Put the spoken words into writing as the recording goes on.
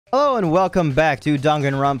Hello and welcome back to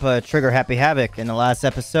Danganronpa Trigger Happy Havoc. In the last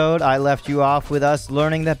episode, I left you off with us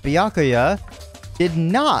learning that Byakuya did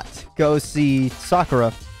not go see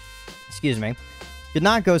Sakura. Excuse me. Did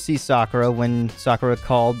not go see Sakura when Sakura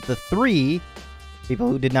called the three people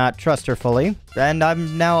who did not trust her fully. And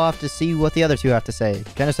I'm now off to see what the other two have to say.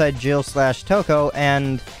 Genocide Jill / Toko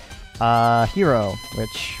and Hiro,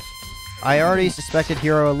 which I already suspected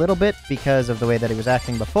Hiro a little bit because of the way that he was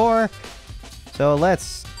acting before. So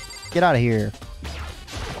let's get out of here.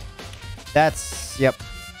 Yep.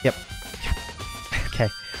 Okay.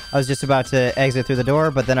 I was just about to exit through the door,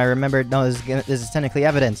 but then I remembered, no, this is technically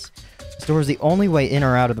evidence. This door is the only way in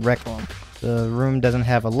or out of the rec room. The room doesn't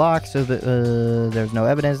have a lock, so there's no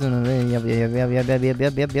evidence.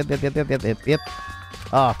 Yep.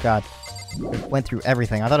 Oh, God. Went through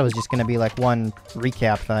everything. I thought it was just going to be like one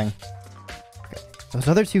recap thing. Okay. Those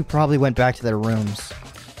other two probably went back to their rooms.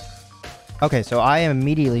 Okay, so I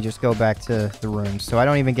immediately just go back to the rooms, so I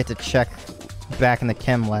don't even get to check back in the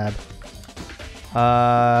chem lab. If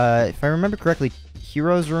I remember correctly,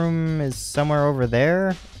 Hiro's room is somewhere over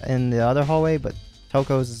there in the other hallway, but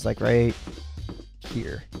Toko's is like right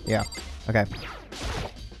here. Yeah, okay.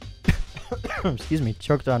 Excuse me,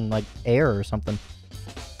 choked on like air or something.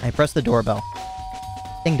 I press the doorbell.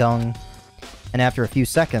 Ding dong. And after a few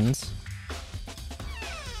seconds...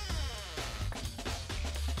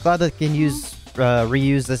 Glad that I can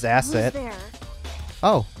reuse this asset.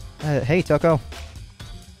 Oh, hey, Toko.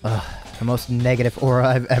 The most negative aura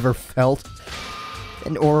I've ever felt.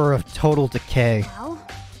 An aura of total decay. Well,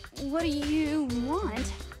 what do you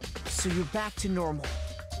want? So you're back to normal.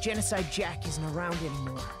 Genocide Jack isn't around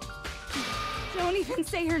anymore. Don't even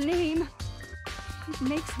say her name. It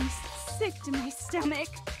makes me sick to my stomach.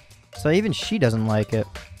 So even she doesn't like it.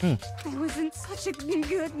 I was in such a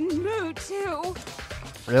good mood, too.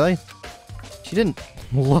 Really? She didn't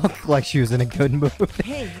look like she was in a good mood.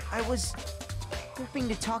 Hey, I was hoping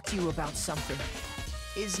to talk to you about something.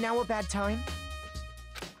 Is now a bad time?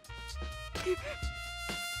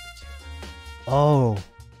 Oh.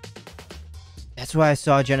 That's why I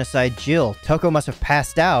saw Genocide Jill. Toko must have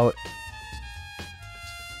passed out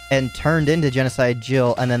and turned into Genocide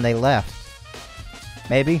Jill, and then they left.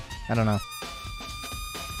 Maybe? I don't know.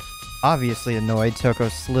 Obviously annoyed, Toko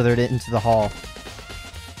slithered into the hall.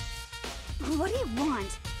 What do you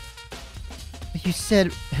want? You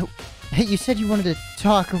said you wanted to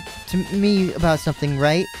talk to me about something,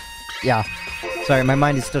 right? Yeah. Sorry, my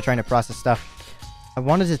mind is still trying to process stuff. I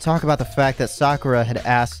wanted to talk about the fact that Sakura had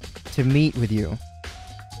asked to meet with you.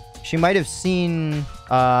 She might have seen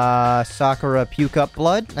Sakura puke up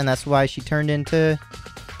blood, and that's why she turned into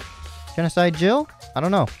Genocide Jill? I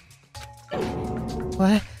don't know.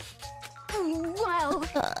 What? Well...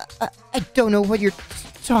 I don't know what you're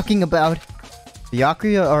talking about.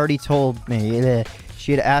 Byakuya already told me that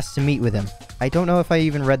she had asked to meet with him. I don't know if I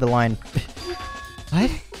even read the line.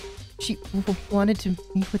 What? She wanted to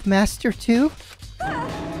meet with Master too?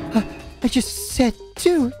 I just said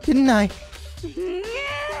too, didn't I?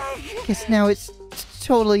 Guess now it's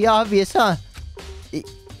totally obvious, huh?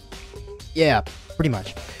 Yeah, pretty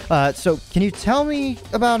much. So can you tell me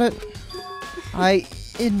about it? I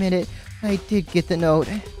admit it, I did get the note.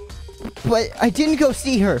 But I didn't go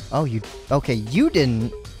see her. Oh, okay, you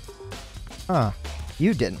didn't. Huh,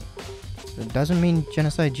 you didn't. It doesn't mean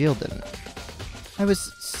Genocide Jill didn't. I was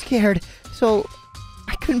scared, so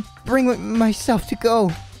I couldn't bring myself to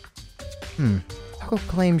go. Toko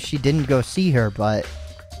claims she didn't go see her, but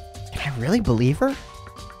can I really believe her?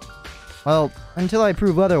 Well, until I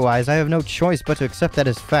prove otherwise, I have no choice but to accept that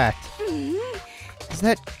as fact. Is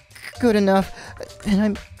that good enough? And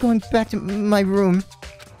I'm going back to my room.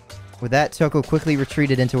 With that, Toko quickly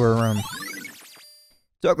retreated into her room.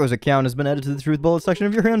 Toko's account has been added to the Truth Bullet section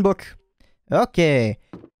of your handbook. Okay.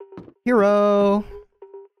 Hiro.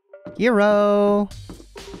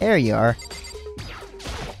 There you are.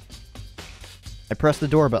 I press the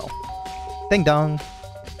doorbell. Ding dong.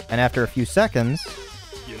 And after a few seconds...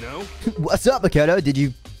 You know? What's up, Makoto? Did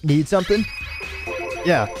you need something?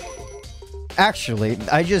 Yeah. Actually,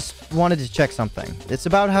 I just wanted to check something. It's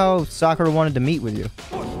about how Sakura wanted to meet with you.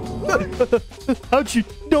 How'd you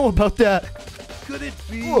know about that? Could it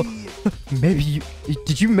be...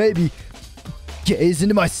 Did you maybe gaze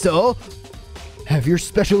into my soul? Have your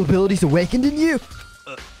special abilities awakened in you?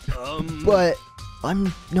 But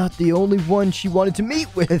I'm not the only one she wanted to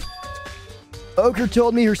meet with. Ochre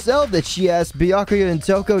told me herself that she asked Byakuya and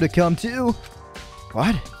Toko to come too.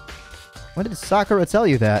 What? When did Sakura tell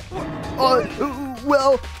you that?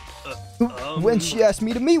 Well, when she asked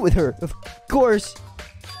me to meet with her, of course.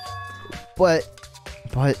 But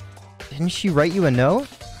didn't she write you a note?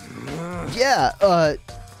 Yeah,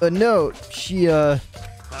 a note.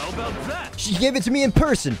 How about that? She gave it to me in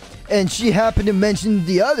person, and she happened to mention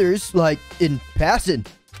the others, like, in passing.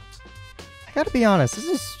 I gotta be honest, this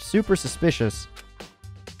is super suspicious.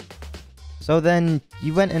 So then,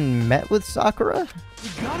 you went and met with Sakura?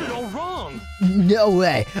 You got it all wrong. No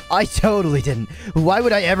way. I totally didn't. Why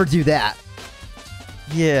would I ever do that?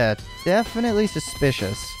 Yeah, definitely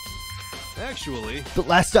suspicious. Actually, The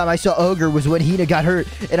last time I saw Ogre was when Hina got hurt,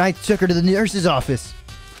 and I took her to the nurse's office.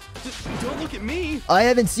 don't look at me. I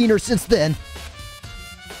haven't seen her since then.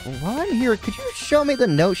 While I'm here, could you show me the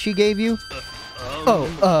note she gave you?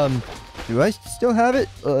 Do I still have it?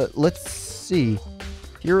 Let's see.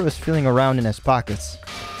 Hiro is feeling around in his pockets.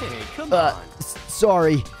 Hey, come on.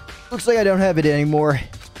 Sorry. Looks like I don't have it anymore.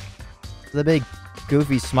 With a big,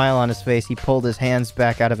 goofy smile on his face, he pulled his hands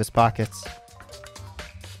back out of his pockets.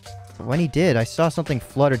 But when he did, I saw something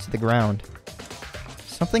flutter to the ground.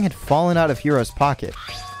 Something had fallen out of Hiro's pocket.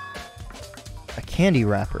 A candy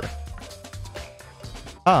wrapper.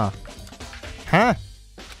 Huh? Huh?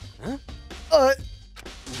 Uh... What?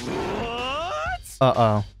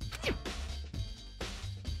 Uh-oh.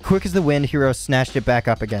 Quick as the wind, Hiro snatched it back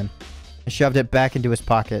up again and shoved it back into his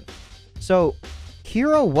pocket. So,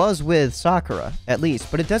 Hiro was with Sakura, at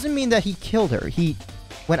least, but it doesn't mean that he killed her. He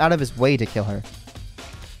went out of his way to kill her.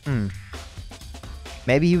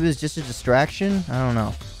 Maybe he was just a distraction? I don't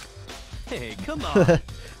know. Hey, come on.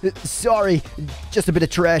 Sorry, just a bit of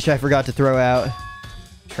trash I forgot to throw out.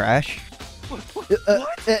 Trash?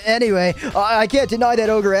 What? Anyway, I can't deny that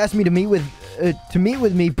Ogre asked me to meet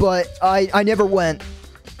with me, but I never went.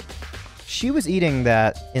 She was eating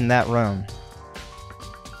that in that room.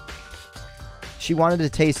 She wanted to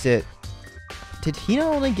taste it. Did he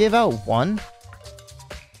not only give out one?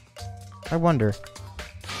 I wonder.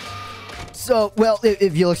 So, well,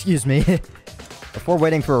 if you'll excuse me. Before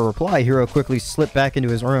waiting for a reply, Hiro quickly slipped back into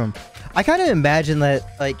his room. I kind of imagine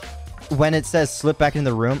that, like, when it says slip back into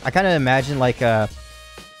the room, I kind of imagine, like, a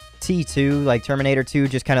T2, like Terminator 2,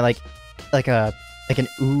 just kind of like an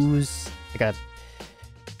ooze, like a...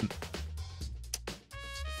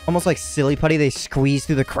 almost like silly putty, they squeeze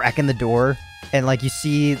through the crack in the door, and, like, you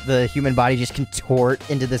see the human body just contort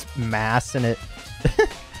into this mass, and it...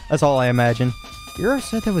 That's all I imagine. Hiro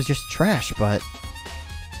said that was just trash, but...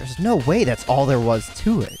 there's no way that's all there was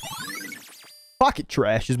to it. Pocket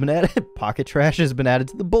trash has been added. Pocket trash has been added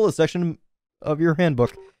to the bullet section of your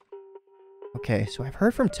handbook. Okay, so I've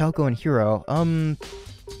heard from Toko and Hiro.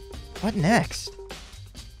 What next?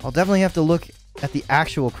 I'll definitely have to look at the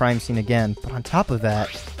actual crime scene again, but on top of that,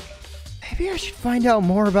 maybe I should find out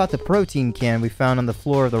more about the protein can we found on the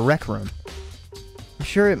floor of the rec room. I'm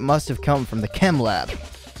sure it must have come from the chem lab.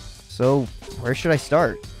 So, where should I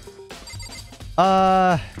start?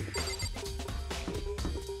 I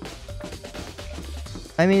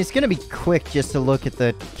mean, it's gonna be quick just to look at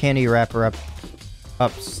the candy wrapper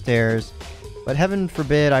upstairs. But heaven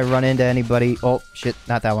forbid I run into anybody... oh, shit,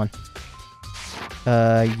 not that one.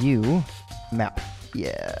 You. Map.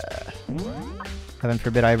 Yeah. Heaven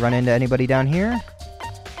forbid I run into anybody down here.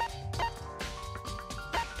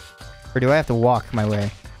 Or do I have to walk my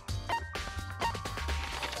way?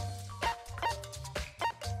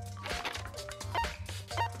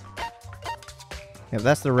 Yeah,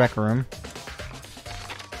 that's the rec room.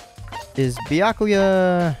 Is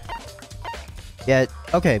Byakuya... yeah,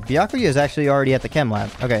 okay, Byakuya is actually already at the chem lab.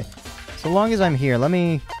 Okay, so long as I'm here, let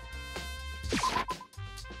me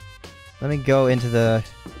go into the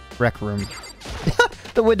rec room.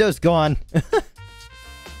 The window's gone.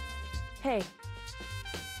 Hey.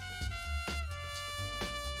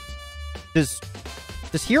 Does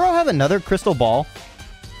Hiro have another crystal ball?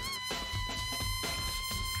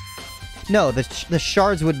 No, the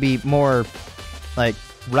shards would be more, like,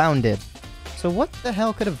 rounded. So what the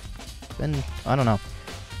hell could have been... I don't know.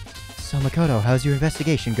 So Makoto, how's your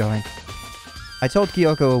investigation going? I told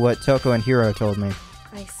Kyoko what Toko and Hiro told me.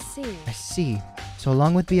 I see. I see. So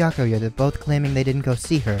along with Byakuya, they're both claiming they didn't go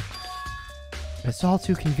see her. But it's all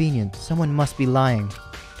too convenient. Someone must be lying.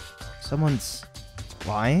 Someone's...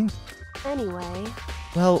 lying? Anyway.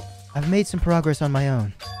 Well, I've made some progress on my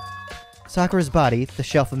own. Sakura's body, the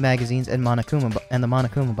shelf of magazines, and the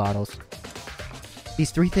Monokuma bottles.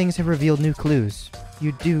 These three things have revealed new clues.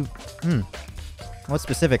 You do... what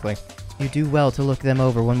specifically? You do well to look them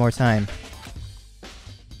over one more time.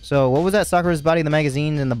 So, what was that? Sakura's body, the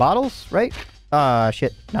magazines, and the bottles, right?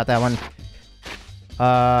 Shit. Not that one.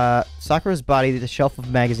 Sakura's body, the shelf of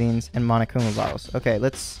magazines, and Monokuma bottles. Okay,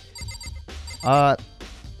 let's... let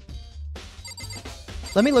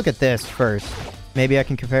me look at this first. Maybe I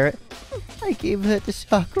can compare it. I gave that to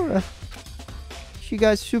Sakura. She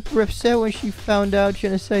got super upset when she found out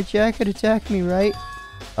Genocide Jack had attacked me, right?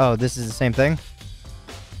 Oh, this is the same thing?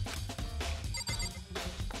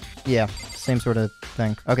 Yeah, same sort of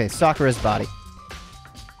thing. Okay, Sakura's body.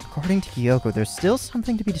 According to Kyoko, there's still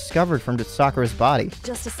something to be discovered from Sakura's body.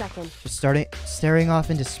 Just a second. Just staring off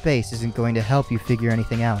into space isn't going to help you figure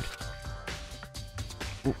anything out.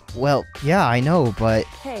 Well, yeah, I know, but...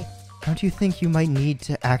 Hey. Don't you think you might need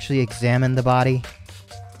to actually examine the body?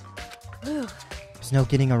 There's no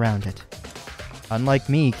getting around it. Unlike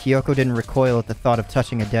me, Kyoko didn't recoil at the thought of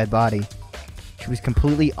touching a dead body. She was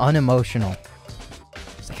completely unemotional.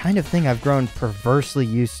 It's the kind of thing I've grown perversely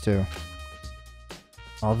used to.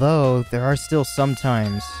 Although, there are still some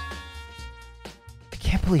times... I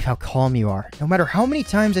can't believe how calm you are. No matter how many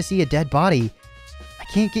times I see a dead body, I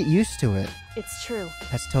can't get used to it. It's true.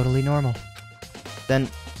 That's totally normal. Then,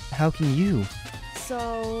 how can you?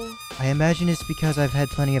 So... I imagine it's because I've had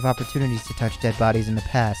plenty of opportunities to touch dead bodies in the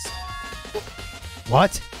past.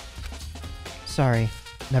 What? Sorry.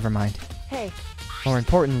 Never mind. Hey. More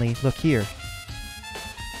importantly, look here.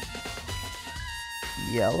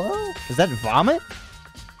 Yellow? Is that vomit?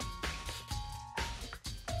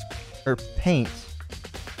 Or paint?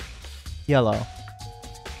 Yellow.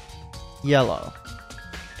 Yellow.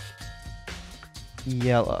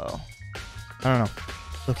 Yellow. I don't know.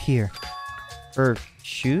 Look here. Her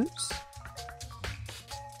shoes?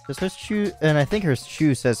 Does her shoe... And I think her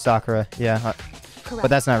shoe says Sakura. Yeah. Correct. But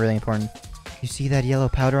that's not really important. You see that yellow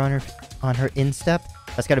powder on her instep?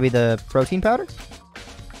 That's gotta be the protein powder?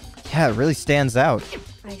 Yeah, it really stands out.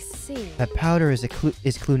 I see. That powder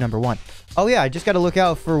is clue number 1. Oh yeah, I just gotta look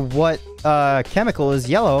out for what chemical is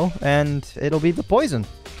yellow, and it'll be the poison.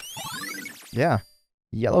 Yeah.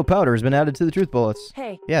 Yellow powder has been added to the truth bullets.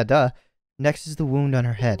 Hey. Yeah, duh. Next is the wound on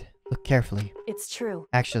her head. Look carefully. It's true.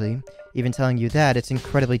 Actually, even telling you that, it's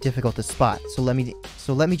incredibly difficult to spot. So let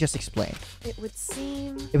me just explain. It would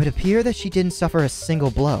seem... It would appear that she didn't suffer a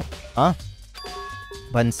single blow. Huh?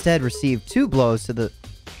 But instead received 2 blows to the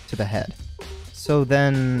head. So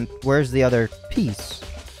then, where's the other piece?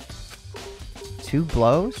 2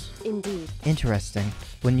 blows? Indeed. Interesting,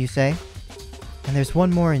 wouldn't you say? And there's one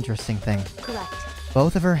more interesting thing. Correct.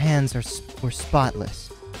 Both of her hands were spotless.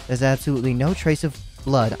 There's absolutely no trace of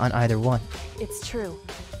blood on either one. It's true.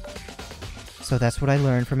 So that's what I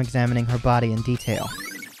learned from examining her body in detail.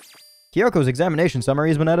 Kyoko's examination summary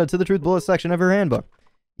has been added to the truth bullet section of her handbook.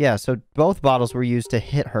 Yeah, so both bottles were used to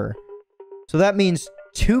hit her. So that means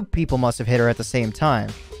 2 people must have hit her at the same time.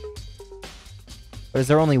 But is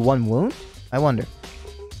there only 1 wound? I wonder.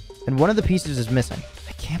 And one of the pieces is missing.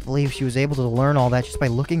 I can't believe she was able to learn all that just by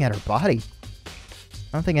looking at her body.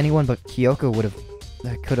 I don't think anyone but Kyoko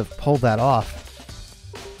could have pulled that off.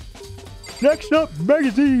 Next up,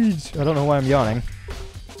 magazines! I don't know why I'm yawning.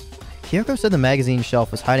 Kyoko said the magazine shelf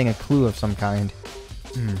was hiding a clue of some kind.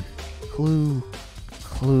 Clue.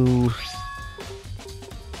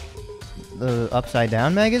 The Upside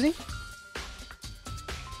Down magazine?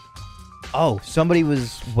 Oh, somebody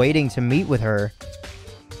was waiting to meet with her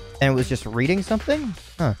and was just reading something?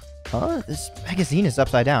 Huh. This magazine is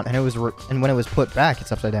upside down, and when it was put back,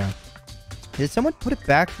 it's upside down. Did someone put it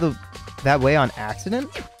back that way on accident?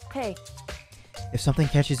 Hey. If something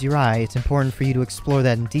catches your eye, it's important for you to explore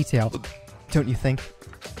that in detail, don't you think?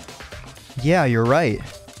 Yeah, you're right.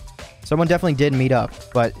 Someone definitely did meet up,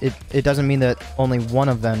 but it doesn't mean that only one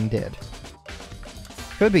of them did.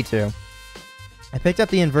 Could be 2. I picked up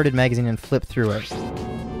the inverted magazine and flipped through it.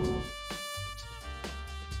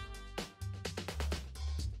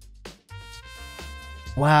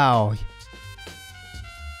 Wow.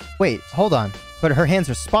 Wait, hold on. But her hands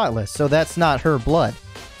are spotless, so that's not her blood.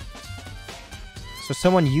 So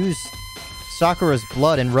someone used Sakura's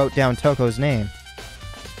blood and wrote down Toko's name.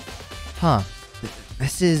 Huh.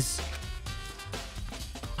 This is...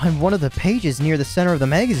 On one of the pages near the center of the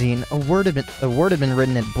magazine, a word had been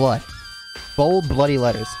written in blood. Bold, bloody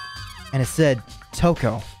letters. And it said,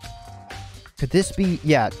 Toko. Could this be...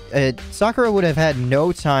 Yeah, Sakura would have had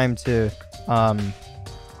no time to,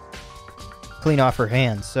 clean off her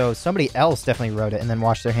hands, so somebody else definitely wrote it and then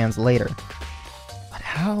washed their hands later. But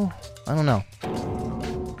how? I don't know.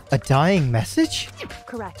 A dying message?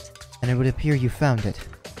 Correct. And it would appear you found it.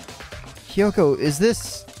 Kyoko, is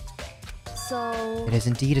this... So... It is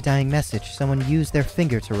indeed a dying message. Someone used their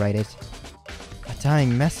finger to write it. A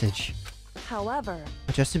dying message. However...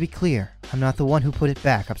 But just to be clear, I'm not the one who put it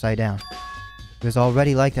back upside down. It was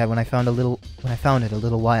already like that when I found it a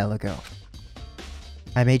little while ago.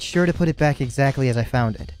 I made sure to put it back exactly as I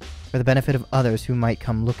found it, for the benefit of others who might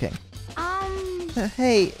come looking.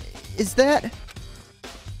 Hey, is that...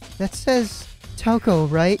 That says Toko,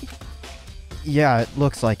 right? Yeah, it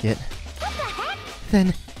looks like it. What the heck?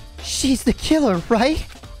 Then she's the killer, right?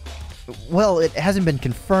 Well, it hasn't been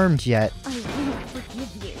confirmed yet. I won't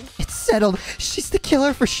forgive you. It's settled. She's the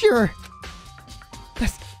killer for sure.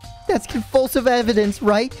 That's convulsive evidence,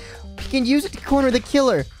 right? We can use it to corner the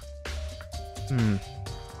killer. I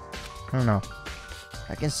don't know.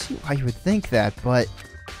 I can see why you would think that, but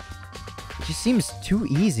it just seems too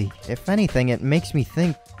easy. If anything, it makes me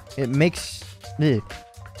think. It makes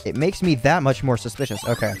me that much more suspicious.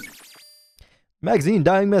 Okay. Magazine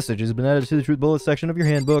dying message has been added to the truth bullet section of your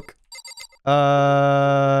handbook.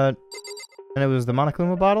 And it was the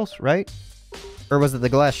Monokuma bottles, right? Or was it the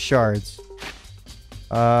glass shards?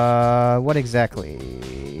 What exactly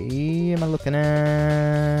am I looking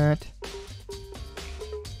at?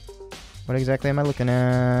 What exactly am I looking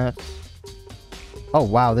at? Oh,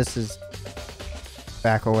 wow, this is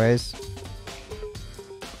back a ways.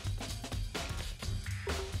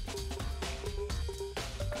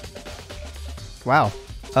 Wow.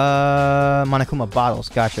 Monokuma bottles.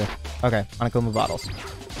 Gotcha. Okay, Monokuma bottles.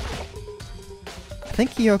 I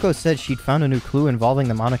think Kyoko said she'd found a new clue involving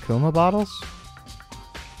the Monokuma bottles.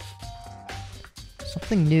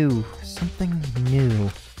 Something new. Something new.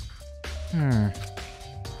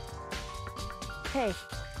 Hey,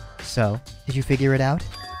 So, did you figure it out?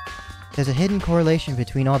 There's a hidden correlation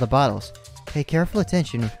between all the bottles. Pay careful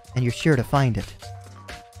attention, and you're sure to find it.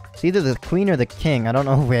 It's either the queen or the king. I don't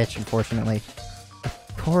know which, unfortunately. A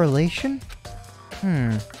correlation?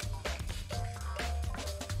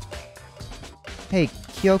 Hey,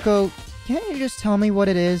 Kyoko, can't you just tell me what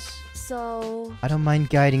it is? so... I don't mind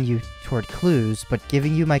guiding you toward clues, but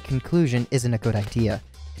giving you my conclusion isn't a good idea.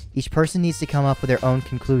 Each person needs to come up with their own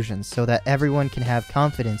conclusions so that everyone can have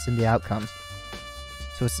confidence in the outcome.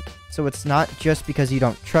 So it's not just because you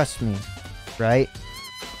don't trust me, right?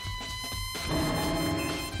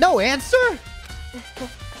 No answer?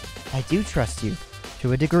 I do trust you,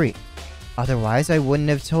 to a degree. Otherwise, I wouldn't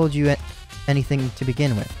have told you anything to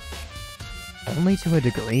begin with. Only to a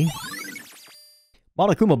degree?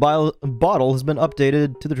 Monokuma bottle has been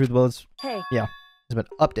updated to the truth bullets. Hey, Yeah, has been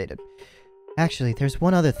updated. Actually, there's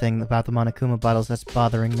one other thing about the Monokuma bottles that's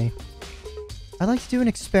bothering me. I'd like to do an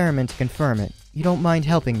experiment to confirm it. You don't mind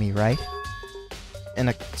helping me, right? An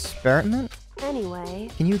experiment? anyway...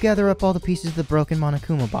 Can you gather up all the pieces of the broken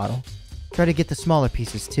Monokuma bottle? Try to get the smaller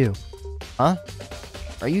pieces, too. Huh?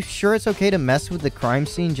 Are you sure it's okay to mess with the crime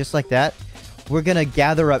scene just like that? We're gonna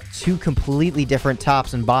gather up two completely different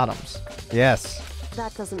tops and bottoms. Yes.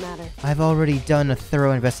 That doesn't matter. I've already done a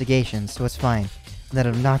thorough investigation, so it's fine. That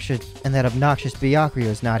obnoxious Byakuya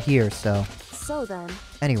is not here, so... So then...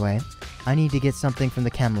 Anyway, I need to get something from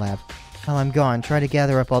the chem lab. While I'm gone, try to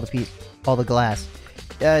gather up all the glass.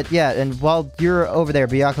 Yeah, and while you're over there,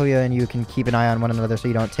 Byakuya and you can keep an eye on one another so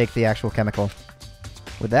you don't take the actual chemical.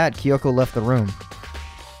 With that, Kyoko left the room.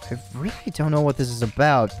 I really don't know what this is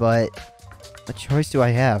about, but... what choice do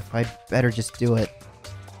I have? I'd better just do it.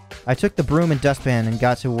 I took the broom and dustpan and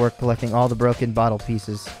got to work collecting all the broken bottle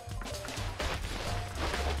pieces.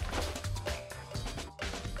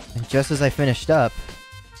 And just as I finished up...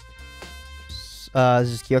 this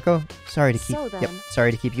is Kyoko? Sorry to keep... So then... Yep,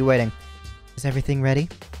 sorry to keep you waiting. Is everything ready?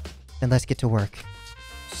 Then let's get to work.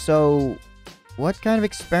 So... what kind of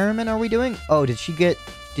experiment are we doing? Oh, did she go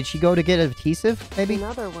to get adhesive, maybe? In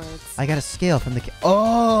other words... I got a scale from the...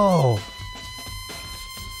 Oh!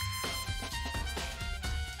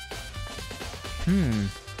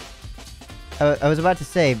 I was about to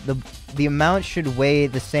say, the amount should weigh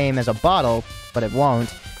the same as a bottle, but it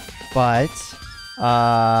won't. But,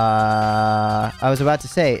 I was about to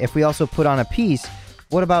say, if we also put on a piece,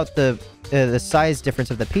 what about the size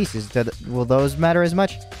difference of the pieces? Will those matter as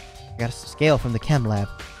much? I got a scale from the chem lab.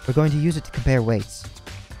 We're going to use it to compare weights.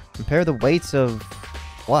 Compare the weights of...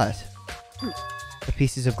 what? The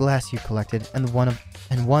pieces of glass you collected, and one of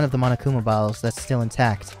the Monokuma bottles that's still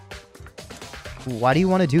intact. Why do you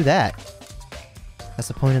want to do that? That's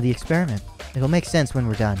the point of the experiment. It'll make sense when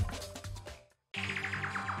we're done.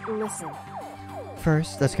 Listen.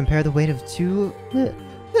 First, let's compare the weight of two...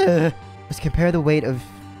 let's compare the weight of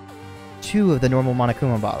two of the normal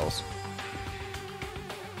Monokuma bottles.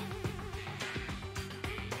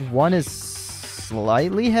 One is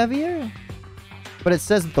slightly heavier? But it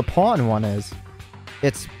says that the pawn one is.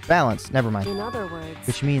 It's balanced, never mind. In other words...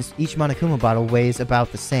 Which means each Monokuma bottle weighs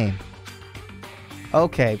about the same.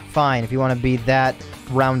 Okay, fine, if you want to be that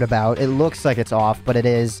roundabout. It looks like it's off, but it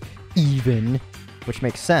is even, which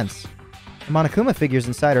makes sense. The Monokuma figures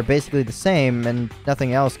inside are basically the same, and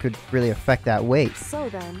nothing else could really affect that weight. So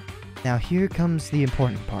then... Now here comes the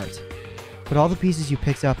important part. Put all the pieces you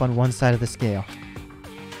picked up on one side of the scale.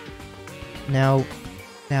 Now,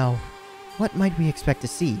 what might we expect to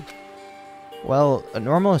see? Well, a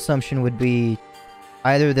normal assumption would be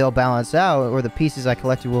either they'll balance out or the pieces I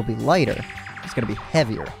collected will be lighter. It's gonna be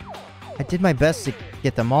heavier. I did my best to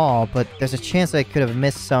get them all, but there's a chance I could have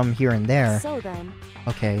missed some here and there. So then...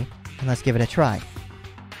 Okay, then let's give it a try.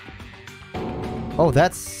 Oh,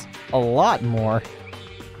 that's a lot more.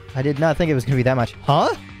 I did not think it was gonna be that much.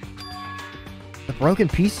 Huh? The broken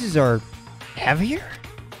pieces are heavier?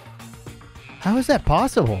 How is that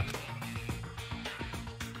possible?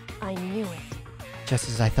 I knew it. Just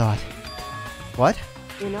as I thought. What?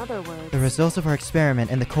 In other words... The results of our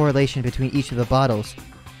experiment and the correlation between each of the bottles.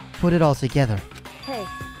 Put it all together. Hey,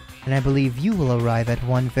 And I believe you will arrive at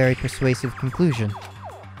one very persuasive conclusion.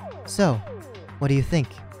 So, what do you think?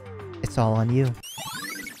 It's all on you.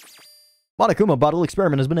 Monokuma bottle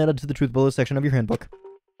experiment has been added to the truth bullet section of your handbook.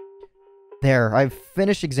 There, I've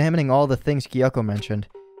finished examining all the things Kyoko mentioned.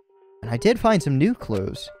 And I did find some new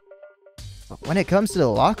clues. But when it comes to the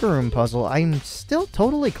locker room puzzle, I'm still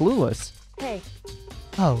totally clueless. hey,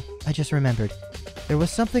 Oh, I just remembered. There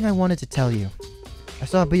was something I wanted to tell you. I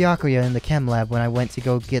saw Byakuya in the chem lab when I went to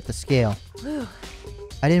go get the scale. whew.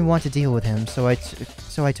 I didn't want to deal with him, so I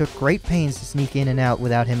took great pains to sneak in and out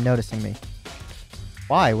without him noticing me.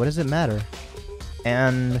 Why? What does it matter?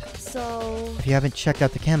 And So... if you haven't checked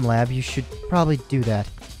out the chem lab, you should probably do that,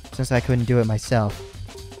 since I couldn't do it myself.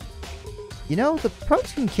 You know, the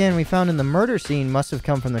protein can we found in the murder scene must have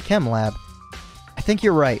come from the chem lab. I think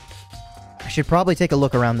you're right. I should probably take a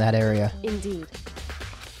look around that area. Indeed.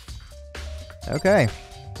 Okay.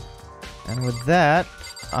 And with that,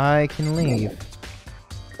 I can leave.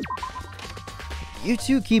 You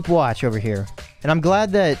two keep watch over here. And I'm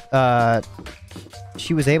glad that,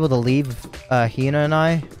 she was able to leave, Hina and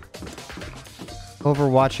I over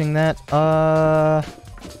watching that.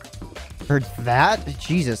 Heard that?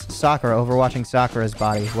 Jesus. Sakura overwatching Sakura's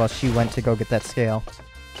body while she went to go get that scale.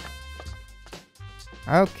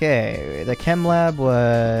 Okay. The chem lab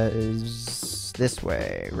was this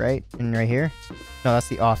way, right? And right here? No, that's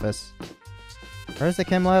the office. Where's the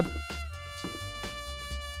chem lab?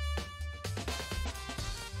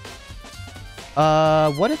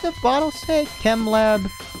 What did the bottle say? Chem lab,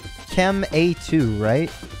 Chem A2,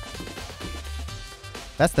 right?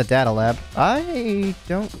 That's the data lab. I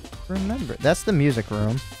don't remember. That's the music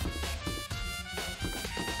room.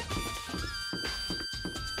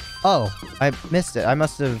 Oh, I missed it. I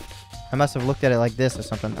must have looked at it like this or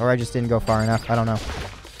something, or I just didn't go far enough. I don't know.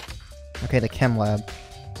 Okay, the chem lab.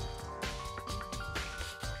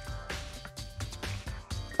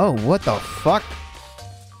 Oh, what the fuck?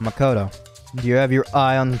 Makoto, do you have your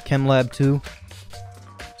eye on the chem lab too?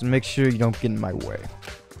 So make sure you don't get in my way.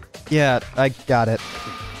 Yeah, I got it.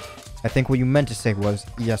 I think what you meant to say was,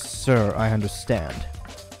 yes sir, I understand.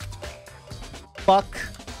 Fuck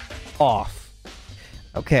off.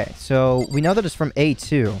 Okay, so we know that it's from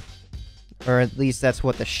A2. Or at least that's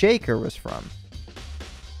what the shaker was from.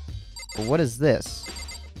 But what is this?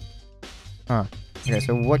 Huh. Okay,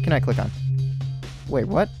 so what can I click on? Wait,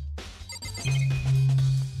 what?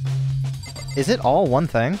 Is it all one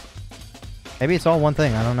thing? Maybe it's all one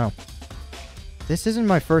thing, I don't know. This isn't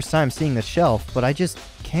my first time seeing the shelf, but I just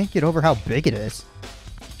can't get over how big it is.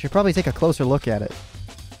 Should probably take a closer look at it.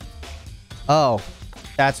 Oh,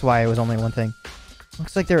 that's why it was only one thing.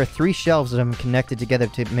 Looks like there are 3 shelves that have been connected together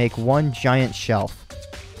to make one giant shelf.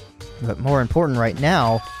 But more important right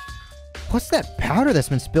now, what's that powder that's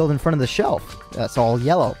been spilled in front of the shelf? That's all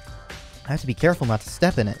yellow. I have to be careful not to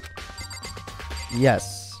step in it.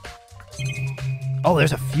 Yes. Oh,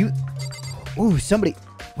 there's a few... Ooh, somebody...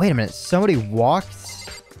 Wait a minute. Somebody walked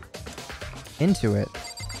into it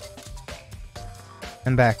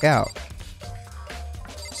and back out.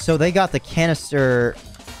 So they got the canister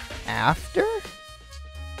after?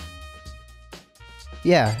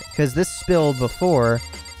 Yeah, because this spilled before.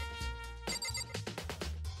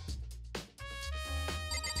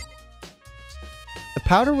 The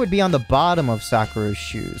powder would be on the bottom of Sakura's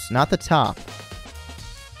shoes, not the top.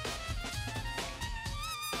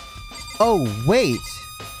 Oh, wait!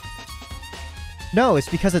 No, it's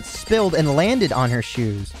because it spilled and landed on her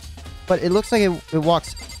shoes. But it looks like it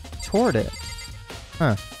walks toward it.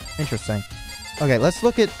 Huh, interesting. Okay, let's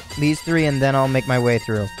look at these 3 and then I'll make my way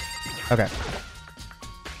through. Okay.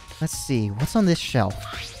 Let's see, what's on this shelf?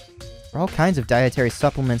 There are all kinds of dietary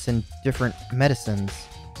supplements and different medicines.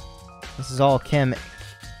 This is all chem...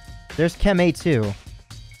 There's Chem A2.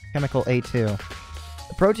 Chemical A2.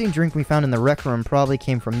 The protein drink we found in the rec room probably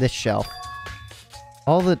came from this shelf.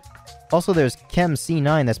 Also, there's Chem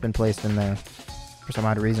C9 that's been placed in there. For some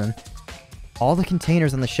odd reason. All the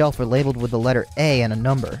containers on the shelf are labeled with the letter A and a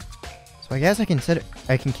number. So So I guess I can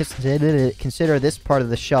consider this part of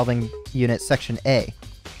the shelving unit Section A.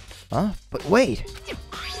 Huh? But wait!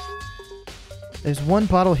 There's one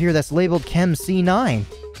bottle here that's labeled Chem C9.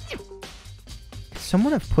 Could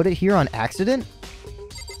someone have put it here on accident?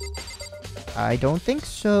 I don't think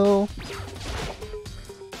so.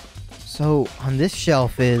 So, on this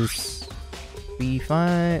shelf is...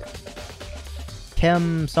 B5...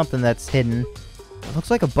 Chem something that's hidden. It looks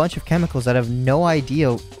like a bunch of chemicals that I have no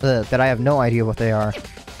idea what they are.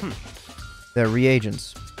 They're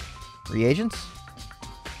reagents. Reagents?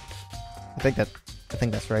 I think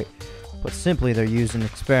that's right. But simply, they're used in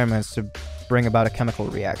experiments to bring about a chemical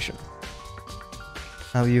reaction.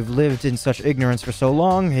 Now, you've lived in such ignorance for so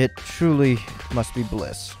long, it truly must be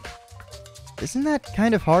bliss. Isn't that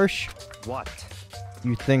kind of harsh? What?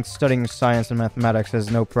 You think studying science and mathematics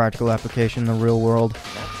has no practical application in the real world? That's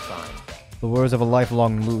fine. The words of a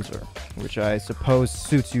lifelong loser, which I suppose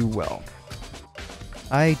suits you well.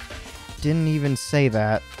 I didn't even say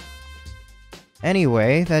that.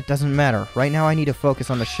 Anyway, that doesn't matter. Right now I need to focus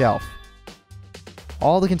on the shelf.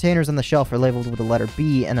 All the containers on the shelf are labeled with the letter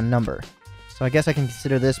B and a number. So I guess I can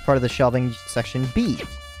consider this part of the shelving section B.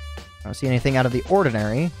 I don't see anything out of the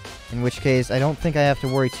ordinary, in which case I don't think I have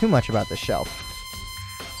to worry too much about this shelf.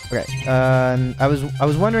 Okay, I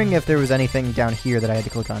was wondering if there was anything down here that I had to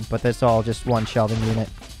click on, but that's all just one shelving unit.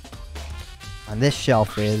 On this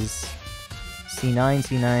shelf is C9,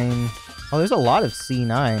 C9... Oh, there's a lot of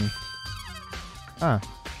C9. Huh.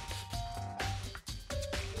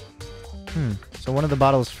 So one of the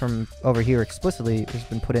bottles from over here explicitly has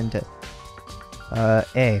been put into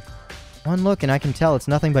A. One look and I can tell it's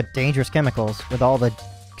nothing but dangerous chemicals with all the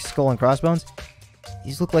skull and crossbones.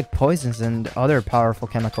 These look like poisons and other powerful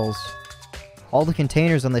chemicals. All the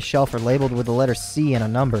containers on the shelf are labeled with the letter C and a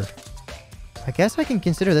number. I guess I can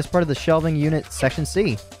consider this part of the shelving unit Section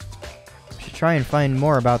C. I should try and find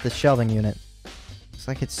more about this shelving unit. Looks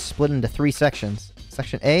like it's split into 3 sections.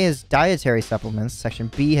 Section A has dietary supplements, Section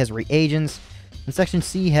B has reagents, and Section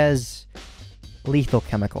C has lethal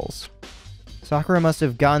chemicals. Sakura must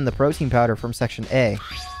have gotten the protein powder from Section A.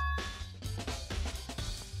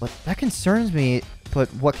 But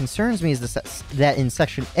what concerns me is that in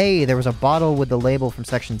Section A, there was a bottle with the label from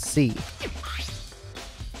Section C.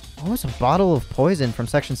 What was a bottle of poison from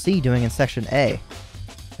Section C doing in Section A?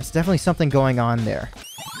 There's definitely something going on there.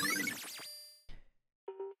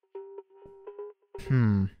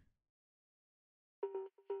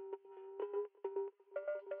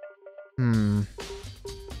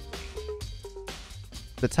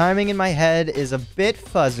 The timing in my head is a bit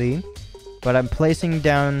fuzzy, but I'm placing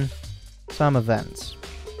down some events.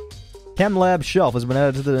 Chem lab shelf has been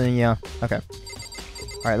added to the... yeah, okay.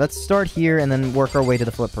 Alright, let's start here and then work our way to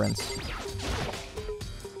the footprints.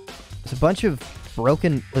 There's a bunch of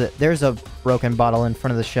broken... there's a broken bottle in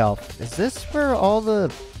front of the shelf. Is this where all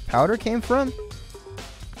the powder came from?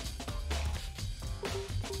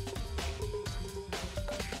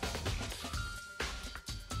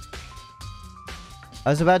 I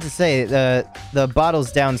was about to say, the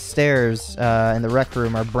bottles downstairs in the rec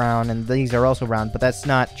room are brown, and these are also brown, but that's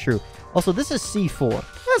not true. Also, this is C4.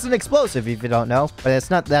 That's an explosive, if you don't know, but it's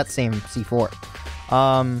not that same C4.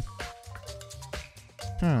 I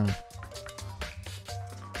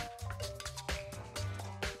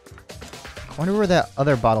wonder where that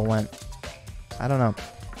other bottle went. I don't know.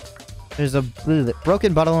 There's a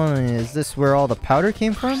broken bottle, and is this where all the powder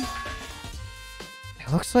came from?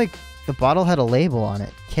 It looks like the bottle had a label on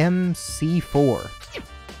it. Chem C4.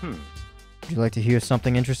 Would you like to hear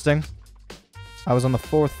something interesting? I was on the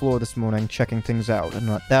 4th floor this morning checking things out, and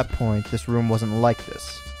at that point, this room wasn't like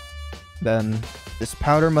this. Then, this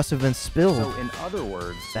powder must have been spilled. So, in other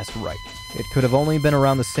words... That's right. It could have only been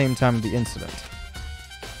around the same time of the incident.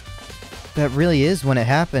 That really is when it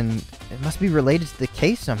happened. It must be related to the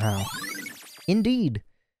case somehow. Indeed.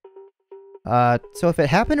 So if it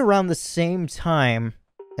happened around the same time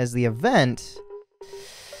as the event...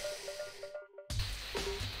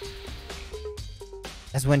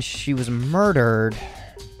 as when she was murdered...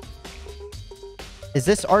 Is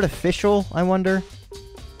this artificial, I wonder?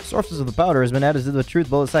 Sources of the powder has been added to the truth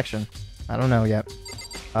bullet section. I don't know yet.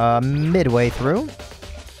 Midway through?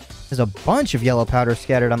 There's a bunch of yellow powder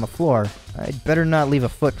scattered on the floor. I'd better not leave a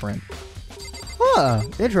footprint. Huh,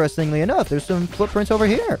 interestingly enough, there's some footprints over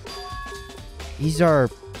here. These are...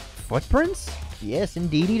 footprints? Yes,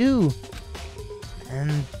 indeedy do. And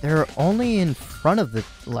they're only in front of the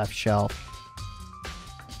left shelf.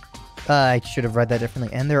 I should have read that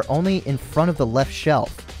differently. And they're only in front of the left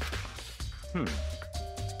shelf.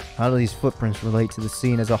 How do these footprints relate to the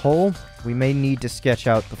scene as a whole? We may need to sketch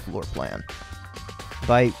out the floor plan.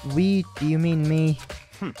 By we, do you mean me?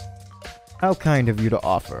 How kind of you to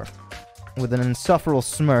offer. With an insufferable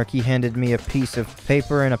smirk, he handed me a piece of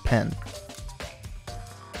paper and a pen.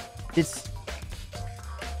 It's...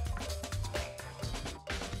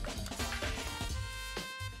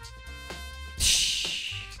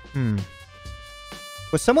 Shh.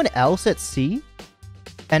 Was someone else at sea?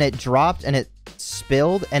 And it dropped and it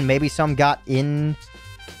spilled and maybe some got in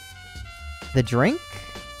the drink?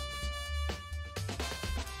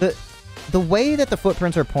 The way that the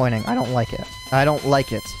footprints are pointing, I don't like it. I don't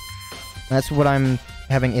like it. That's what I'm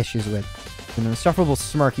having issues with. With an insufferable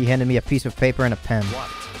smirk, he handed me a piece of paper and a pen. What?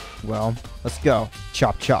 Well, let's go.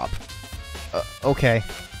 Chop, chop. Okay.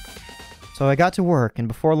 So I got to work, and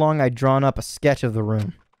before long I'd drawn up a sketch of the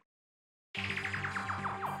room.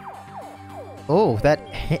 Oh,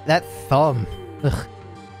 that thumb.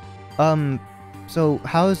 Ugh. So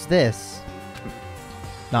how's this?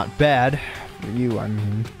 Not bad. For you, I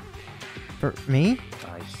mean. For me?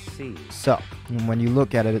 I see. So, when you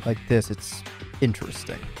look at it like this, it's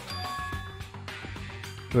interesting.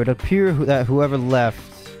 It would appear that whoever left...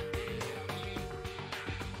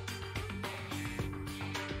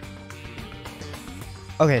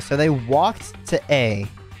 Okay, so they walked to A,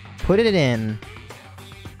 put it in,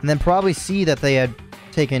 and then probably see that they had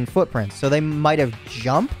taken footprints. So they might have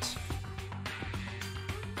jumped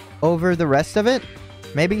over the rest of it,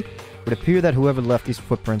 maybe? It would appear that whoever left these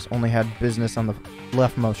footprints only had business on the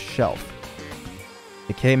leftmost shelf.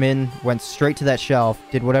 They came in, went straight to that shelf,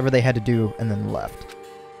 did whatever they had to do, and then left.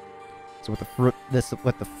 So this is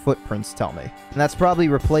what the footprints tell me. And that's probably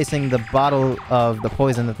replacing the bottle of the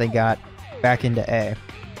poison that they got back into A.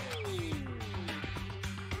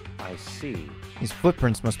 I see. These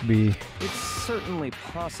footprints must be... It's certainly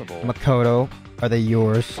possible. Makoto, are they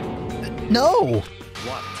yours? No!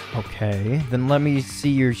 What? Okay, then let me see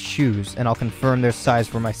your shoes, and I'll confirm their size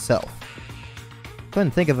for myself.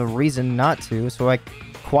 Couldn't think of a reason not to, so I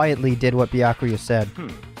quietly did what Byakuya said.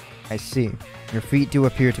 I see. Your feet do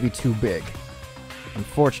appear to be too big.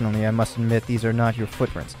 Unfortunately, I must admit these are not your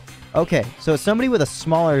footprints. Okay, so it's somebody with a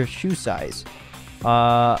smaller shoe size.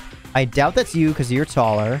 I doubt that's you, because you're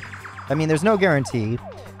taller. I mean, there's no guarantee.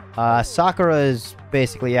 Sakura is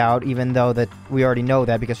basically out, even though that we already know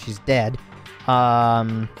that because she's dead.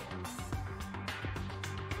 The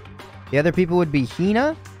other people would be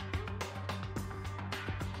Hina,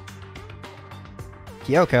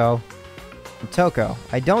 Kyoko, and Toko.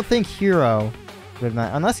 I don't think Hiro would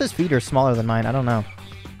not, unless his feet are smaller than mine. I don't know.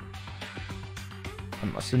 I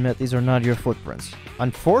must admit these are not your footprints.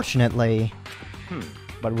 Unfortunately,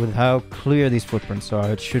 but with how clear these footprints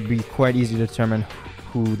are, it should be quite easy to determine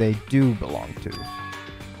who they do belong to.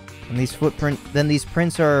 And these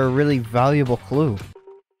prints are a really valuable clue.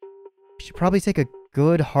 We should probably take a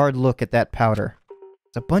good hard look at that powder.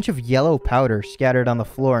 There's a bunch of yellow powder scattered on the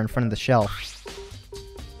floor in front of the shelf.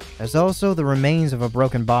 There's also the remains of a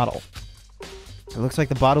broken bottle. It looks like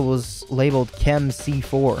the bottle was labeled Chem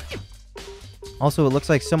C4. Also, it looks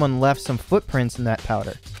like someone left some footprints in that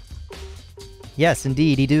powder. Yes,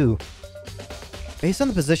 indeed, he do. Based on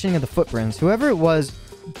the positioning of the footprints, whoever it was...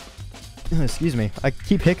 Excuse me. I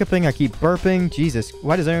keep hiccuping, I keep burping. Jesus,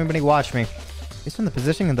 why does everybody watch me? Based on the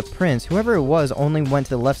positioning of the prints, whoever it was only went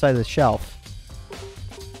to the left side of the shelf.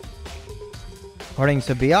 According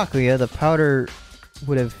to Byakuya, the powder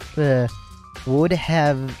would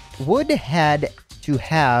had to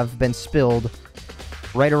have been spilled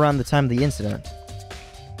right around the time of the incident.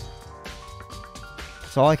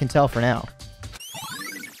 That's all I can tell for now.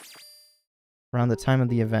 Around the time of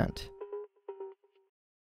the event.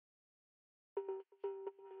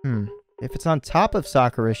 If it's on top of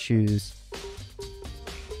Sakura's shoes...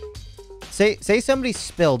 Say somebody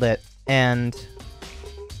spilled it, and...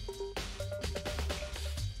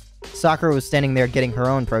 Sakura was standing there getting her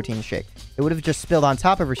own protein shake. It would have just spilled on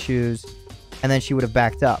top of her shoes, and then she would have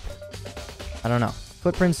backed up. I don't know.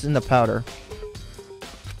 Footprints in the powder.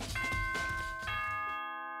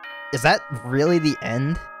 Is that really the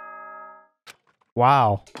end?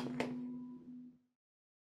 Wow.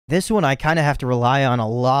 This one I kind of have to rely on a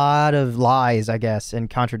lot of lies, I guess, and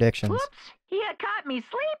contradictions. Whoops! You caught me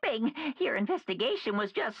sleeping. Your investigation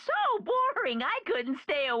was just so boring I couldn't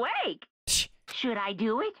stay awake. Shh. Should I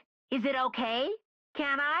do it? Is it okay?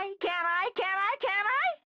 Can I?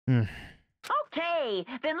 Okay,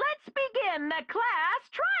 then let's begin the class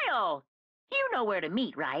trial. You know where to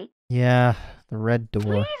meet, right? Yeah, the red door.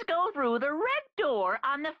 Please go through the red door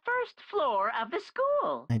on the first floor of the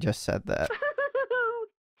school. I just said that.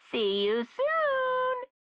 See you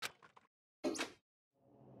soon.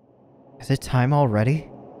 Is it time already?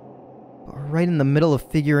 We're right in the middle of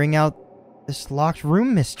figuring out this locked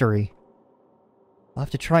room mystery. I'll have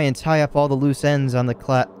to try and tie up all the loose ends on the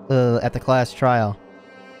at the class trial.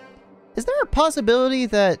 Is there a possibility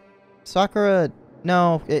that Sakura...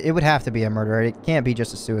 No, it would have to be a murder. It can't be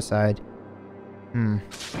just a suicide.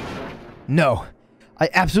 No. I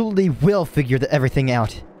absolutely will figure everything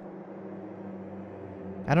out.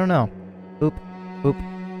 I don't know. Boop, boop,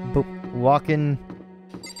 boop. Walking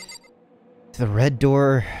to the red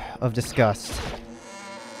door of disgust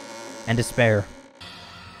and despair.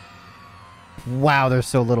 Wow, there's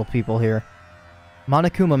so little people here.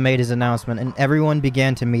 Monokuma made his announcement, and everyone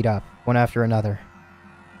began to meet up, one after another.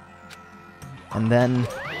 And then...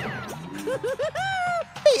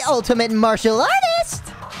 The ultimate martial artist!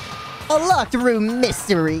 A locked room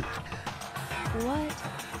mystery! What?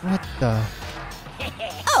 What the...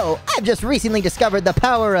 Oh, I've just recently discovered the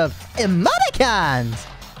power of emoticons!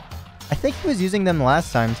 I think he was using them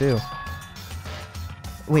last time, too.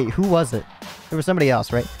 Wait, who was it? There was somebody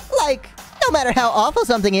else, right? Like, no matter how awful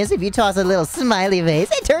something is, if you toss a little smiley face,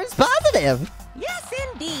 it turns positive! Yes,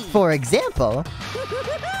 indeed. For example, you're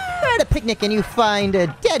at a picnic and you find a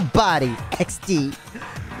dead body, XD.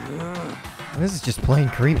 This is just plain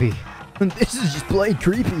creepy. This is just plain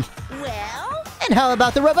creepy. Well? And how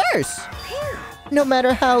about the reverse? No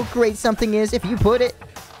matter how great something is, if you put it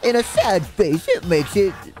in a sad face, it makes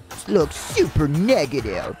it look super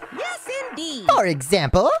negative. Yes, indeed. For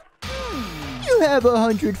example, you have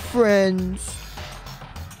 100 friends.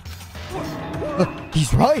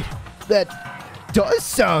 He's right. That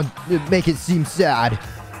does make it seem sad.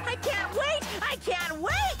 I can't wait. I can't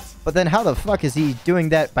wait. But then how the fuck is he doing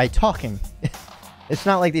that by talking? It's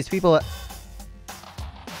not like these people...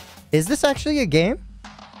 Is this actually a game?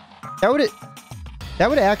 That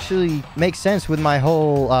would actually make sense with my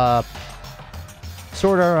whole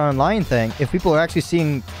Sword Art Online thing. If people are actually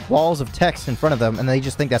seeing walls of text in front of them and they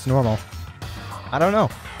just think that's normal. I don't know.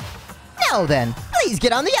 Now then, please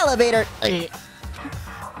get on the elevator.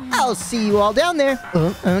 I'll see you all down there.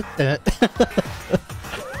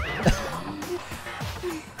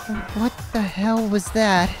 What the hell was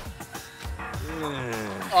that?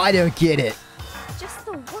 I don't get it. Just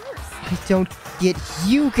the worst. I don't get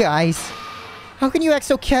you guys. How can you act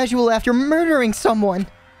so casual after murdering someone?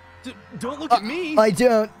 Don't look at me. I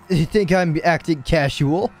don't think I'm acting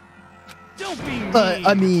casual. Don't be mean.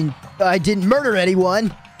 I mean, I didn't murder anyone.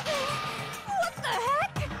 What the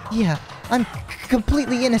heck? Yeah, I'm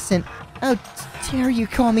completely innocent. How dare you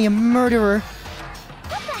call me a murderer?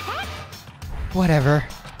 What the heck? Whatever.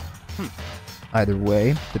 Either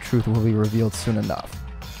way, the truth will be revealed soon enough.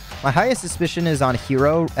 My highest suspicion is on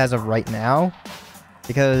Hiro as of right now,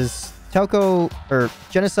 because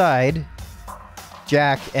Genocide,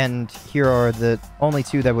 Jack, and Hiro are the only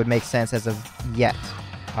two that would make sense as of yet.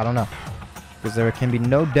 I don't know. Because there can be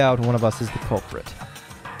no doubt one of us is the culprit.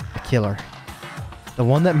 The killer. The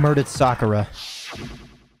one that murdered Sakura.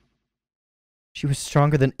 She was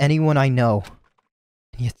stronger than anyone I know.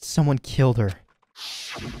 And yet someone killed her.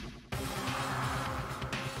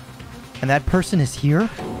 And that person is here?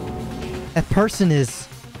 That person is...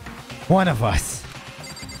 one of us.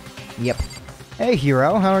 Yep. Hey,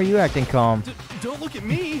 Hiro, how are you acting calm? Don't look at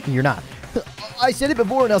me. You're not. I said it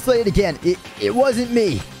before and I'll say it again. It wasn't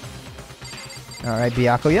me. Alright,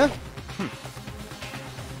 Byakuya.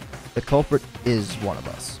 The culprit is one of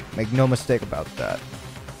us. Make no mistake about that.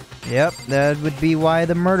 Yep, that would be why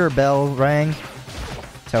the murder bell rang.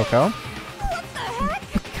 Toko. What the heck?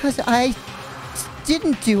 Because I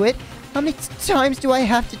didn't do it. How many times do I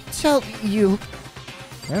have to tell you?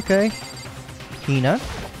 Okay. Hina.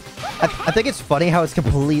 I think it's funny how it's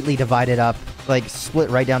completely divided up. Like, split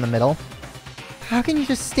right down the middle. How can you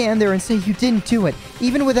just stand there and say you didn't do it,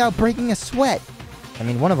 even without breaking a sweat? I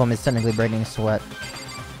mean, one of them is technically breaking a sweat.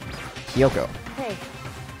 Kyoko. Hey.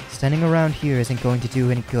 Standing around here isn't going to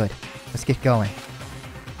do any good. Let's get going.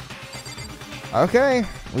 Okay,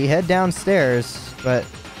 we head downstairs, but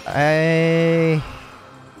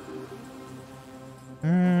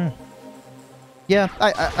yeah,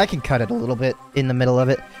 I can cut it a little bit in the middle of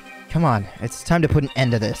it. Come on, it's time to put an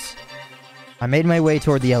end to this. I made my way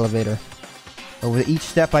toward the elevator. But with each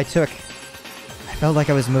step I took, I felt like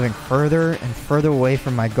I was moving further and further away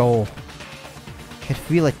from my goal. I could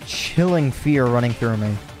feel a chilling fear running through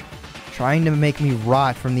me, trying to make me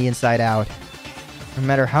rot from the inside out. No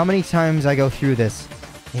matter how many times I go through this,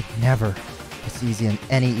 it never gets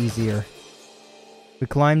any easier. We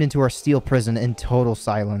climbed into our steel prison in total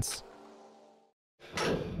silence.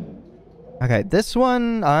 Okay, this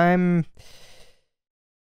one I'm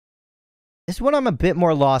a bit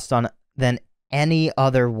more lost on than any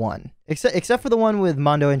other one. Except for the one with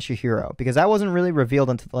Mondo and Chihiro, because that wasn't really revealed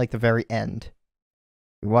until, like, the very end.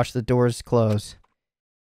 We watched the doors close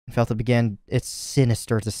and felt it began its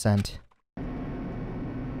sinister descent.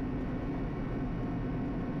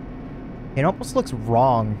 It almost looks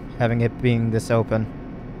wrong, having it being this open.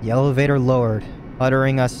 The elevator lowered,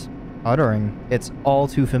 uttering its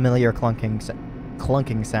all-too-familiar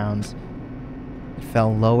clunking sounds. It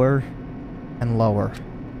fell lower and lower.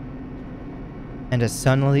 And as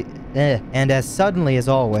suddenly as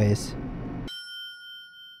always,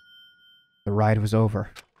 the ride was over.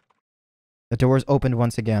 The doors opened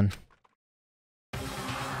once again.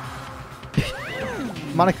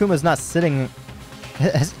 Monokuma's not sitting...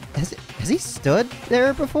 Has he stood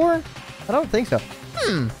there before? I don't think so.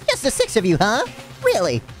 Just the 6 of you, huh?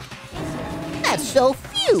 Really? That's so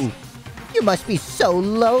few. You must be so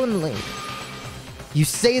lonely. You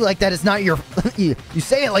say like that it's not your... you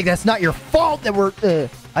say it like that's not your fault that we're...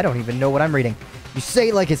 I don't even know what I'm reading. You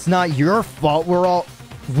say like it's not your fault we're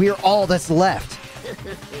all that's left.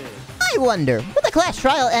 I wonder, will the class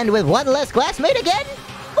trial end with one less classmate again?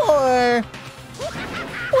 Or...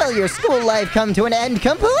 will your school life come to an end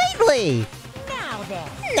completely?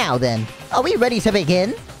 Now then, are we ready to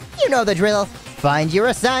begin? You know the drill. Find your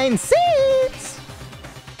assigned seats!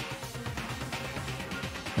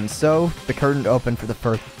 And so, the curtain opened for the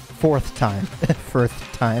fourth time. First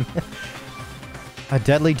time. A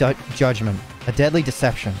deadly judgment. A deadly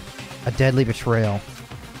deception. A deadly betrayal.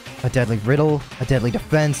 A deadly riddle. A deadly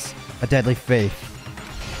defense. A deadly faith.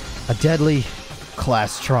 A deadly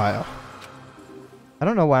class trial. I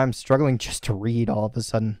don't know why I'm struggling just to read all of a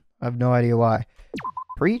sudden. I have no idea why.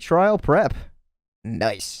 Pre-trial prep.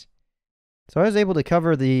 Nice. So I was able to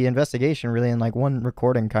cover the investigation really in like one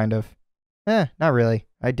recording, kind of. Not really.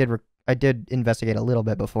 I did investigate a little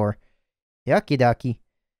bit before. Yucky ducky.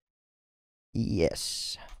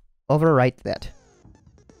 Yes. Overwrite that.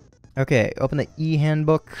 Okay, open the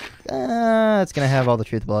e-handbook. It's gonna have all the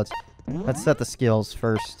truth bullets. Let's set the skills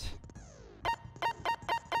first.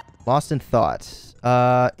 Lost in thought.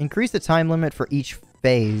 Increase the time limit for each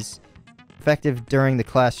phase. Effective during the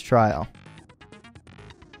class trial.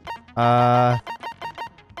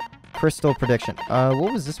 Crystal prediction.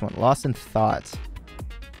 What was this one? Lost in thought.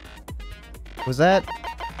 Was that...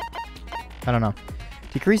 I don't know.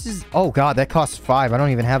 Decreases... Oh god, that costs 5. I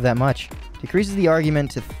don't even have that much. Decreases the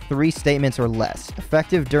argument to 3 statements or less.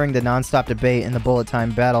 Effective during the non-stop debate in the bullet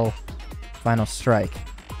time battle. Final strike.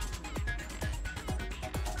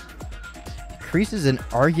 Decreases an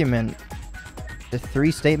argument to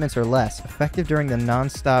 3 statements or less. Effective during the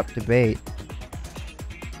non-stop debate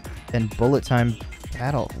and bullet time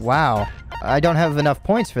battle. Wow. I don't have enough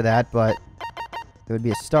points for that, but it would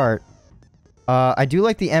be a start. I do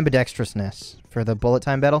like the ambidextrousness for the bullet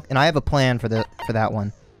time battle, and I have a plan for that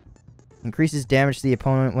one. Increases damage to the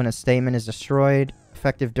opponent when a statement is destroyed.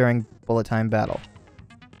 Effective during bullet time battle.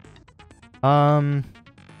 I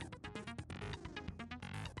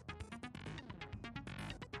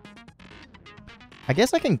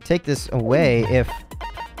guess I can take this away if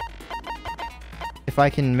I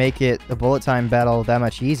can make it a bullet time battle that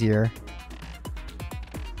much easier.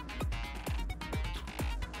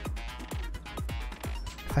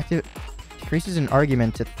 Effective decreases an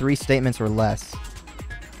argument to 3 statements or less.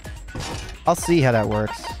 I'll see how that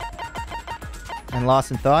works. And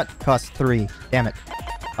lost in thought costs 3. Damn it.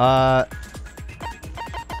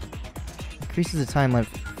 Increases the time limit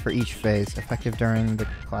for each phase. Effective during the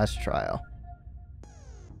class trial.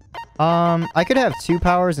 I could have 2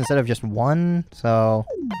 powers instead of just 1, so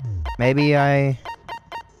maybe I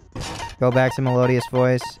go back to Melodious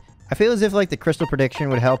Voice. I feel as if like the Crystal Prediction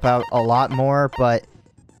would help out a lot more, but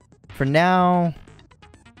for now,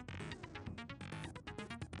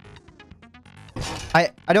 I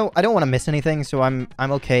don't want to miss anything, so I'm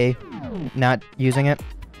okay not using it.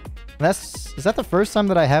 Is that the first time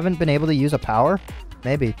that I haven't been able to use a power?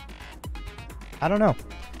 Maybe. I don't know.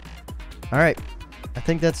 All right. I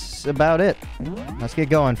think that's about it. Let's get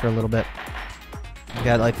going for a little bit. We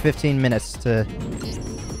got like 15 minutes to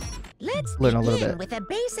learn a little bit. With a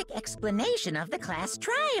basic explanation of the class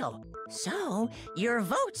trial. So, your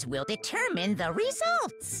votes will determine the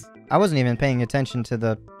results. I wasn't even paying attention to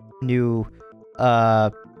the new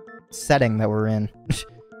setting that we're in.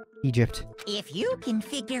 Egypt. If you can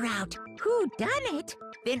figure out who done it,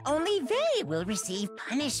 then only they will receive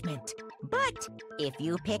punishment. But if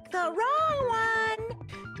you pick the wrong one...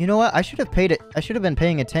 You know what? I should have been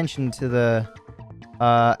paying attention to the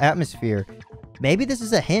atmosphere. Maybe this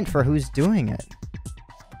is a hint for who's doing it.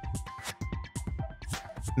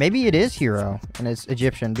 Maybe it is Hero and it's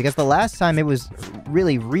Egyptian, because the last time it was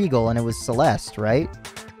really regal and it was Celeste, right?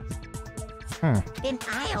 Then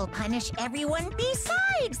I'll punish everyone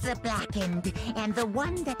besides the blackened, and the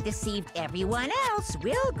one that deceived everyone else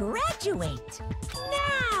will graduate.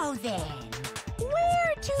 Now then,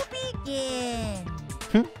 where to begin?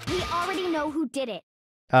 We already know who did it.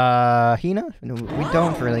 Hina? No, we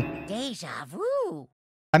don't really. Deja vu.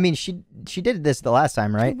 I mean, she did this the last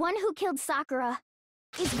time, right? The one who killed Sakura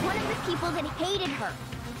is one of the people that hated her.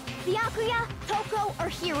 Byakuya, Toko, or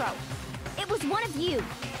Hiro. It was one of you.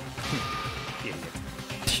 Idiot.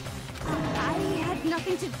 I had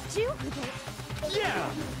nothing to do with it.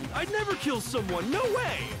 Yeah! I'd never kill someone, no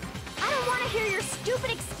way! I don't want to hear your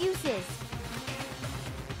stupid excuses.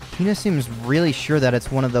 Hina seems really sure that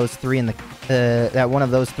it's one of those three in the that one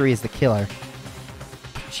of those three is the killer.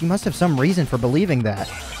 She must have some reason for believing that.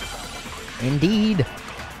 Indeed.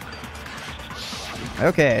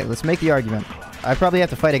 Okay, let's make the argument. I probably have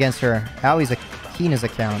to fight against her. Hina's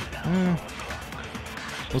account.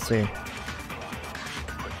 We'll see.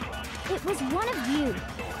 It was one of you.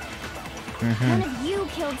 One of you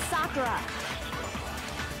killed Sakura.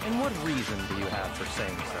 And what reason do you have for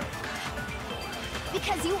saying so?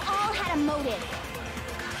 Because you all had a motive.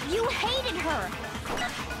 You hated her.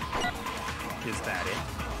 Is that it?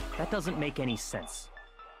 That doesn't make any sense.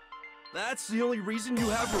 That's the only reason you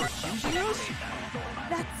have for accusing us?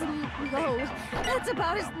 That's low. That's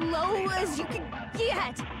about as low as you can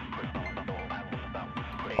get.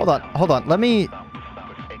 Hold on. Let me...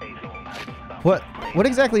 What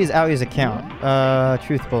exactly is Aoi's account?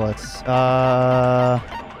 Truth bullets.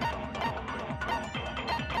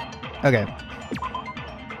 Okay.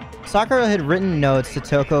 Sakura had written notes to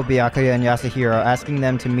Toko, Byakuya, and Yasuhiro asking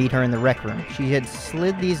them to meet her in the rec room. She had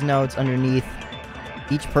slid these notes underneath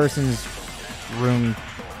each person's room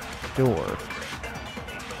door.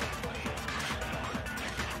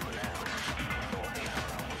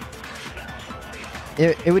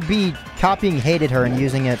 It would be copying hated her and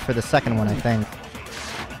using it for the second one, I think.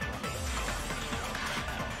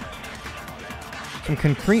 Some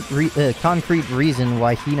concrete reason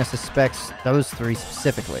why Hina suspects those three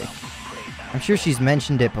specifically. I'm sure she's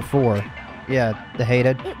mentioned it before. Yeah, the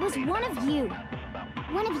hated. It was one of you.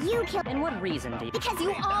 One of you killed... And what reason do you... Because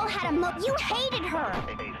you all had a you hated her.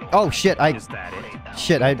 Oh shit, Is that it?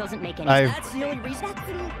 Shit, I... Doesn't make any I... That's the only reason. That's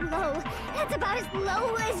low. That's about as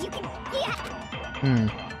low as you can get.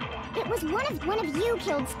 It was one of you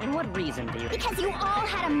killed... And what reason do you... Because you all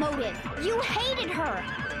had a motive. You hated her.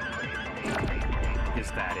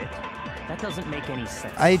 Is that it? That doesn't make any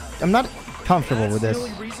sense. I'm not comfortable with this. That's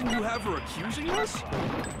the only reason you have for accusing us?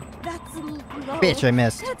 That's low. Bitch, I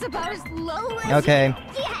missed. That's about as low as Okay. you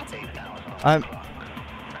can get. I'm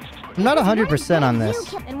not 100% on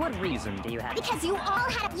this. And what reason do you have? Because you all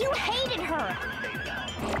had... You hated her.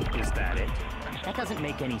 Is that it? That doesn't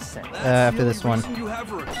make any sense. After this one. You have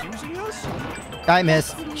for accusing us? I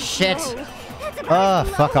missed. Shit. That's about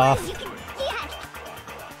as Fuck low off. as you can get.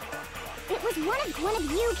 It was one of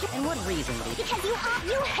you killed... And what reason do you... Because you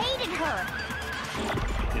hated her.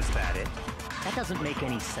 Is that it? That doesn't make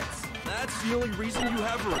any sense. That's the only reason you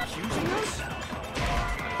have for accusing us?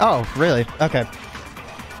 Oh, really? Okay.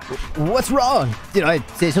 What's wrong? Did I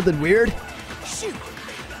say something weird? Shoot!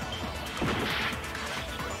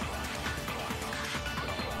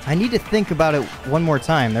 I need to think about it one more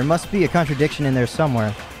time. There must be a contradiction in there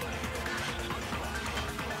somewhere.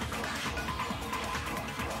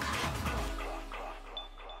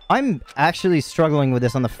 I'm actually struggling with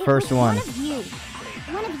this on the first one.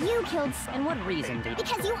 One of you killed... And what reason do you...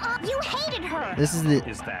 Because you hated her. This is the...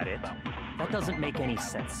 Is that it? That doesn't make any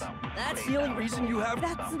sense. That's the only reason you have...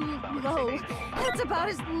 That's low. That's about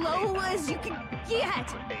as low as you can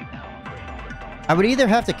get. I would either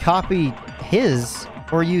have to copy his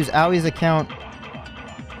or use Aoi's account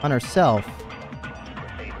on herself.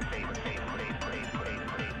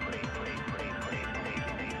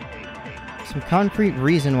 Some concrete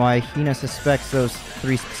reason why Hina suspects those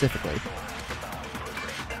three specifically.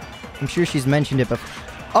 I'm sure she's mentioned it before.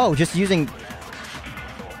 Oh, just using...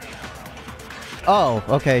 Oh,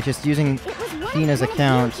 okay, just using Hina's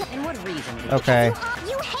account. And what reason do you... Okay.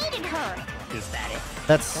 You hated her. Is that it?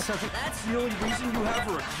 That's... That's the only reason you have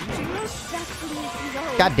for accusing us? That's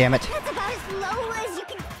low. God damn it. That's about as low as you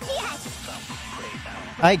can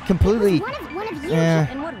get. I completely... One of you Yeah.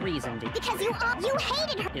 And what reason do you... Because you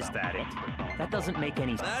hated her. Is that it? That doesn't make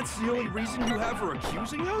any sense. That's the only reason you have for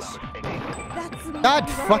accusing us? That's God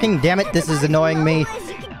fucking damn it, this is annoying me.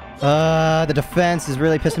 The defense is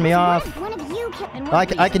really pissing me off. One of you killed... And I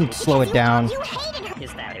what I can slow it down. You hated her.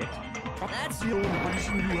 Is that it? That's the only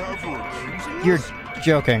reason you have for accusing us? You're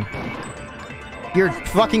joking. You're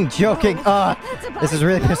fucking joking. This is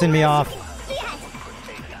really pissing me off.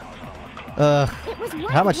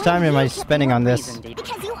 How much time am I spending on this?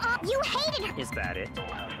 Because you hated her. Is that it?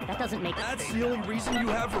 That doesn't make That's the only reason you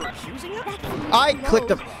have for accusing him? I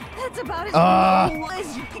clicked a... That's about as normal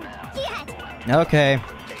as you can Get. Okay.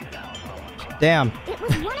 Damn. It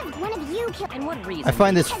was one of you killed. And what reason? I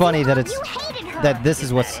find this funny that it's... You hated her. that this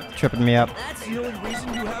is what's tripping me up. That's the only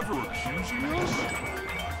reason you have for accusing him?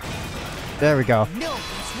 There we go. No,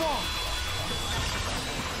 it's wrong.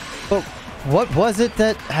 Oh, what was it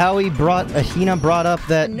that Hina brought up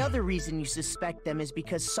that... Another reason you suspect them is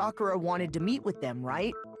because Sakura wanted to meet with them,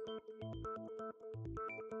 right?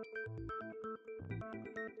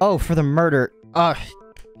 Oh, for the murder.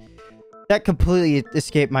 That completely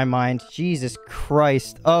escaped my mind. Jesus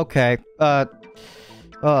Christ. Okay.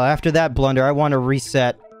 After that blunder, I want to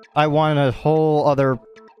reset. I want a whole other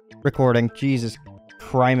recording. Jesus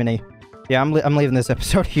criminy. Yeah, I'm leaving this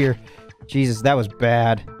episode here. Jesus, that was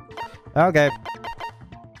bad. Okay.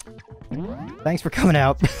 Thanks for coming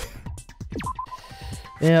out.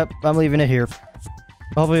 Yep, I'm leaving it here.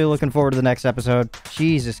 I'll be looking forward to the next episode.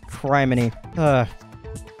 Jesus criminy.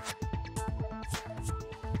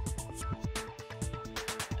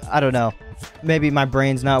 I don't know. Maybe my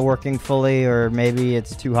brain's not working fully, or maybe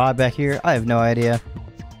it's too hot back here. I have no idea.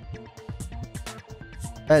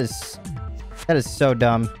 That is so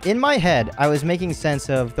dumb. In my head, I was making sense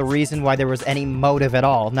of the reason why there was any motive at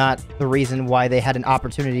all, not the reason why they had an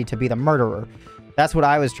opportunity to be the murderer. That's what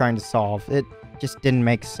I was trying to solve. It just didn't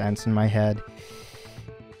make sense in my head.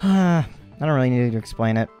 I don't really need to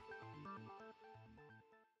explain it.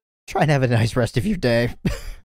 Try and have a nice rest of your day.